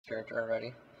character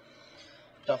already.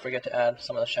 Don't forget to add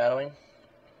some of the shadowing.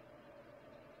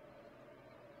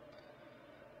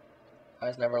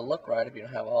 Eyes never look right if you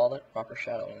don't have all the proper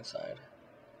shadowing inside.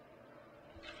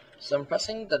 So I'm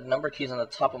pressing the number keys on the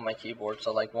top of my keyboard,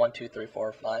 so like 1, 2, 3,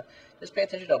 4, 5. Just pay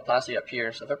attention to opacity up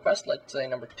here. So if I press, like, say,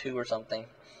 number 2 or something,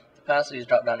 the opacity is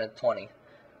dropped down to 20.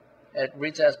 It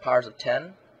reads it as powers of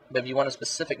 10, but if you want a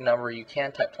specific number, you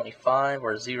can type 25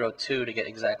 or 02 to get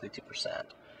exactly 2%.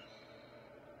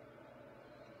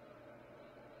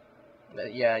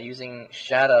 But yeah, using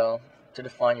shadow to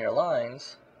define your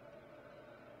lines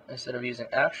instead of using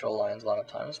actual lines a lot of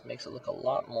times makes it look a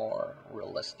lot more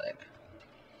realistic.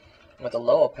 With a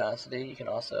low opacity, you can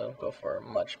also go for a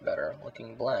much better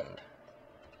looking blend.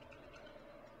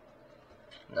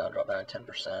 Now drop down to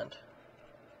 10%.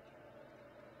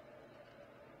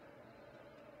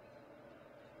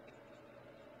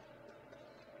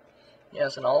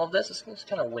 Yes, and all of this is just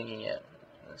kind of winging it.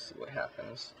 Let's see what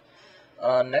happens.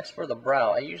 Next, for the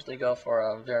brow, I usually go for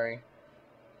a very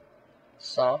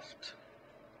soft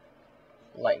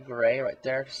light gray right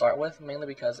there to start with, mainly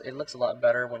because it looks a lot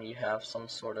better when you have some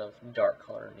sort of dark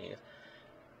color underneath.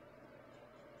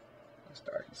 Let's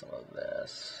darken some of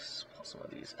this, pull some of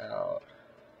these out,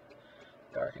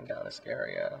 darken down this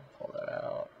area, pull that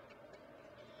out.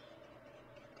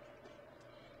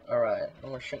 Alright, I'm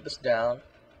going to shrink this down,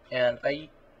 and I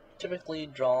typically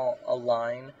draw a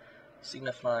line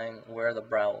signifying where the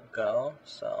brow will go.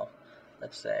 So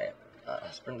let's say,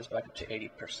 let's bring this back up to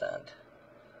 80%.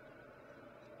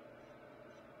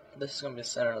 This is going to be the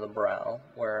center of the brow,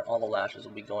 where all the lashes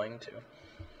will be going to.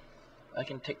 I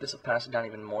can take this opacity down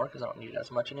even more, because I don't need it as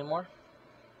much anymore.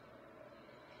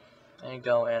 And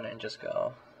go in and just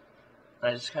go,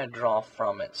 and I just kind of draw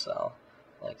from it, so,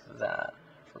 like that,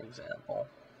 for example.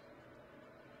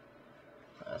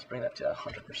 Let's bring that to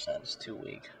 100%, it's too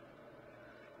weak.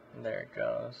 And there it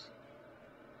goes.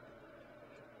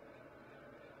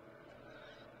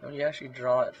 When you actually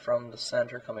draw it from the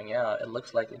center coming out, it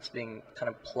looks like it's being kind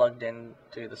of plugged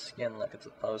into the skin like it's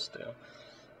supposed to.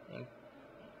 And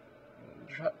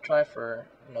try for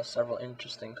several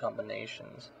interesting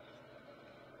combinations.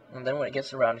 And then when it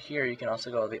gets around here, you can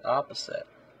also go the opposite.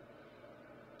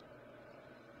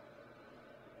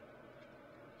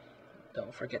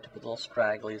 Don't forget to put little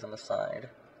scragglies on the side.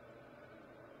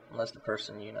 Unless the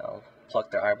person,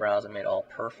 plucked their eyebrows and made it all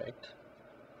perfect.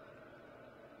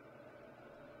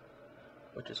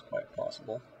 Which is quite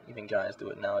possible. Even guys do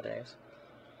it nowadays.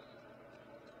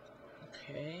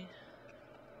 Okay.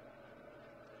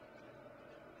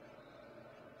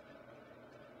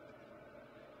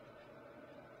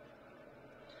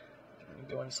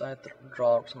 Go inside,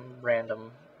 draw some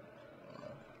random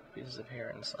pieces of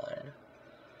hair inside.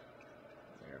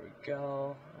 There we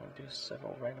go. I'll do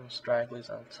several random stragglies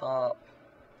on top.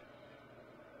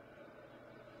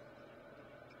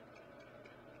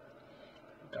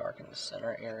 Darken the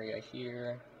center area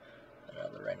here.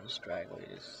 Another random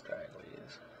stragglies.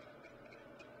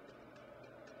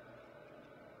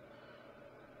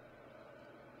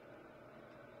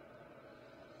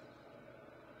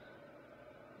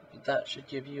 That should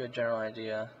give you a general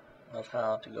idea of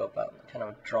how to go about kind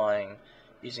of drawing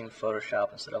using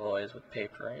Photoshop instead of always with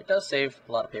paper. It does save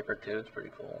a lot of paper too, it's pretty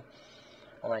cool.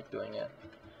 I like doing it.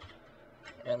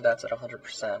 And that's at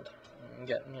 100%. You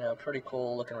get, pretty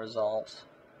cool looking results.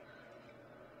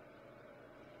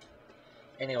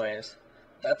 Anyways,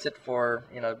 that's it for,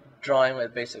 drawing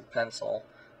with basic pencil.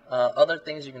 Other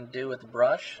things you can do with the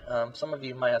brush, some of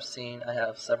you might have seen I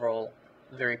have several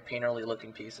very painterly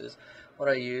looking pieces. What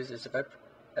I use is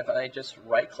if I just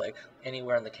right click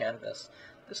anywhere on the canvas,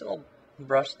 this little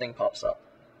brush thing pops up.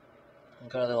 I've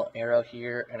got a little arrow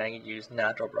here, and I can use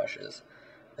natural brushes.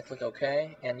 I click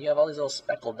OK, and you have all these little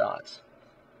speckled dots.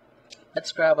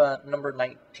 Let's grab a number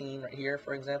 19 right here,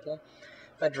 for example.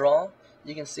 If I draw,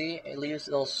 you can see it leaves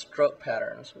little stroke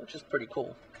patterns, which is pretty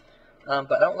cool.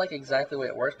 But I don't like exactly the way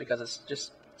it works because it's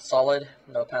just solid,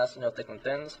 no opacity, no thick and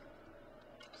thins.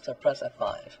 So press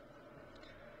F5.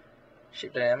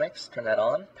 Shape Dynamics, turn that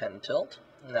on, pen tilt.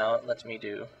 Now it lets me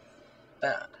do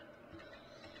that.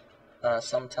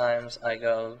 Sometimes I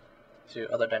go to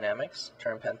other dynamics,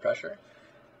 turn pen pressure.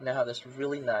 Now I have this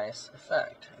really nice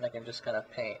effect, and I can just kind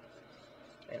of paint.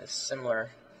 And it's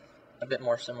similar, a bit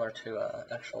more similar to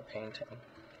actual painting.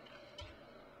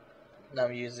 Now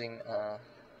I'm using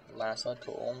lasso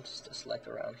tool just to select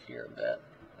around here a bit.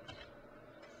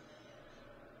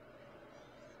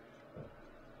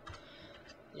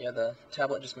 Yeah, the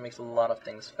tablet just makes a lot of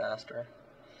things faster.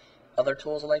 Other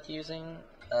tools I like using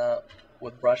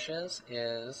with brushes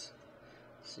is,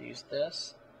 let's use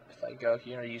this. If I go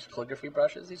here and use calligraphy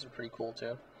brushes, these are pretty cool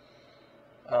too.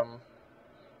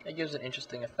 It gives an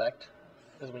interesting effect,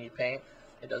 because when you paint,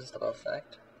 it does this type of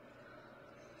effect.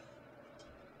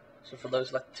 So for those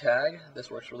who like to tag, this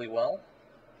works really well.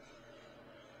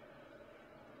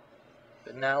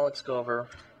 But now let's go over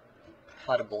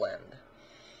how to blend.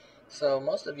 So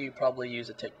most of you probably use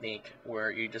a technique where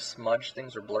you just smudge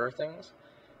things or blur things.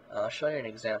 I'll show you an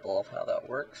example of how that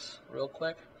works real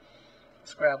quick.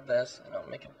 Let's grab this and I'll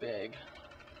make a big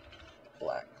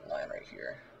black line right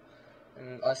here.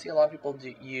 And I see a lot of people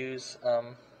use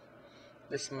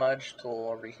this smudge tool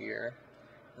over here,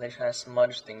 and they kind of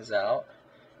smudge things out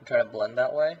and try to blend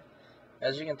that way.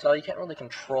 As you can tell, you can't really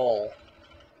control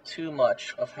too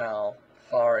much of how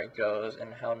far it goes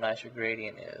and how nice your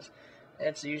gradient is.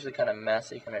 It's usually kind of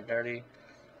messy, kind of dirty.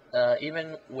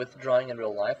 Even with drawing in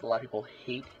real life, a lot of people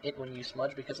hate it when you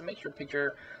smudge because it makes your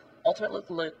picture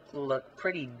ultimately look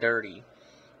pretty dirty.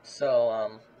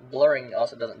 So blurring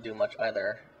also doesn't do much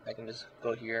either. I can just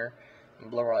go here and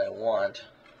blur what I want,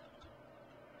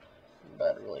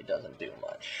 but it really doesn't do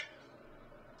much.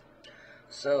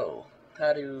 So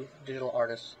how do digital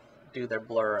artists do their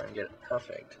blur and get it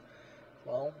perfect?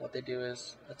 Well, what they do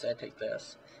is, let's say I take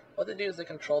this. What they do is they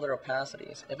control their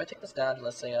opacities. If I take this down to,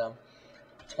 let's say,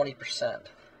 20%,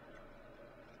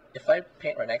 if I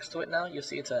paint right next to it now, you'll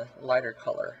see it's a lighter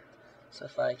color. So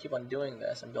if I keep on doing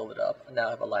this and build it up, now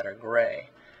I have a lighter gray.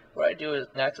 What I do is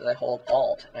next is I hold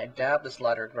Alt and I dab this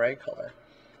lighter gray color,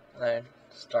 and I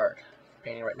start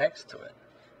painting right next to it.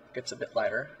 It gets a bit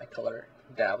lighter. I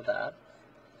dab that.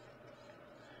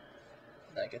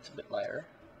 That gets a bit lighter.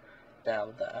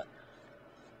 Dab that,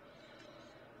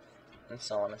 and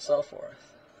so on and so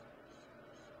forth.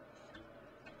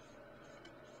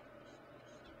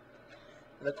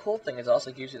 And the cool thing is it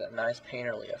also gives you that nice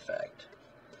painterly effect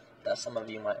that some of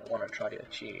you might want to try to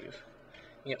achieve.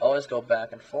 You can always go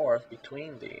back and forth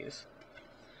between these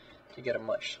to get a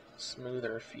much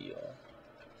smoother feel.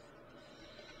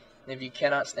 And if you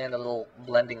cannot stand the little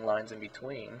blending lines in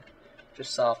between,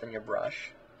 just soften your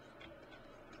brush.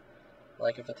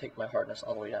 Like if I take my hardness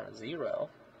all the way down to 0,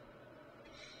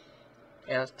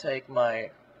 and let's take my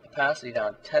opacity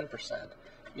down to 10%,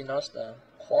 you notice the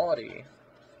quality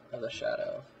of the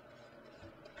shadow,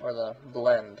 or the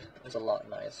blend, is a lot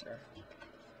nicer.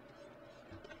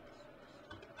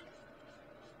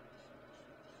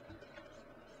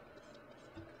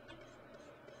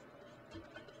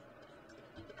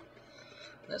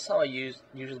 That's how I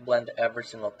usually blend every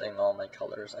single thing, all my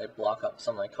colors. I block up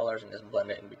some of my colors and just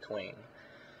blend it in between.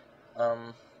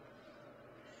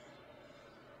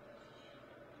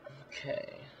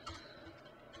 Okay.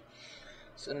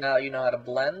 So now you know how to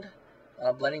blend.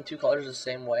 Blending two colors the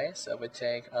same way. So if we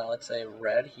take, let's say,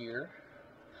 red here.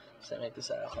 So I make this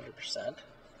at 100%.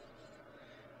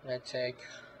 And I take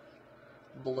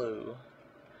blue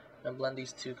and blend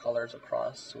these two colors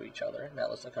across to each other. Now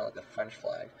it looks like kind of like a French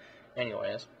flag.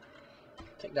 Anyways,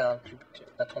 take down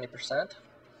 20%,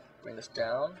 bring this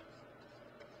down,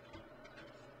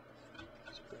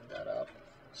 let's bring that up,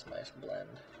 it's a nice blend.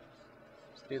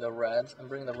 Let's do the reds, I'm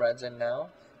bringing the reds in now.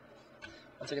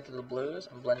 Once I get to the blues,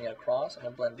 I'm blending it across, I'm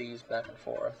going to blend these back and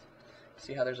forth.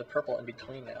 See how there's a purple in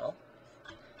between now?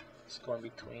 Let's go in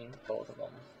between both of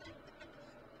them.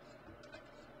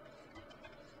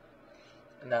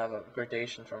 And now I have a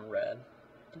gradation from red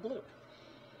to blue.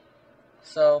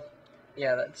 So,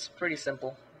 yeah, that's pretty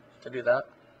simple to do that.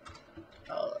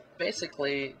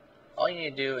 Basically, all you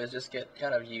need to do is just get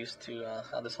kind of used to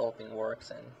how this whole thing works,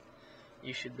 and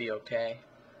you should be okay.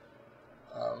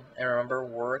 And remember,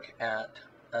 work at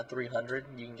 300.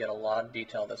 You can get a lot of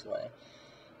detail this way.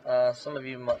 Some of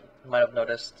you might have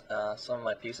noticed some of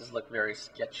my pieces look very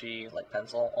sketchy, like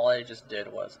pencil. All I just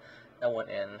did was I went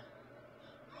in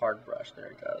hard brush, there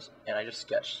it goes, and I just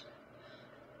sketched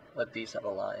with these type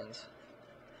of lines.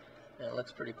 And it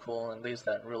looks pretty cool and leaves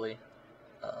that really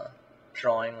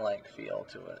drawing-like feel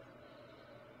to it.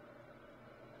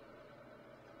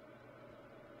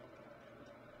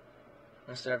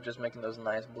 Instead of just making those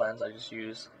nice blends, I just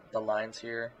use the lines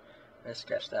here and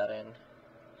sketch that in.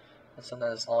 And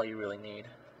sometimes that's all you really need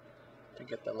to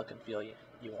get the look and feel you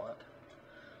want.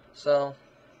 So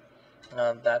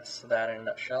that's that in a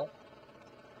nutshell.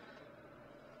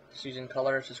 Just using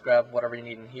colors, just grab whatever you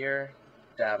need in here,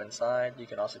 dab inside. You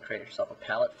can also create yourself a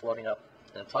palette floating up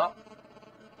in the top,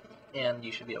 and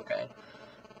you should be okay.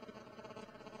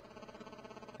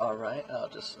 Alright, I'll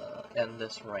just end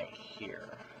this right here.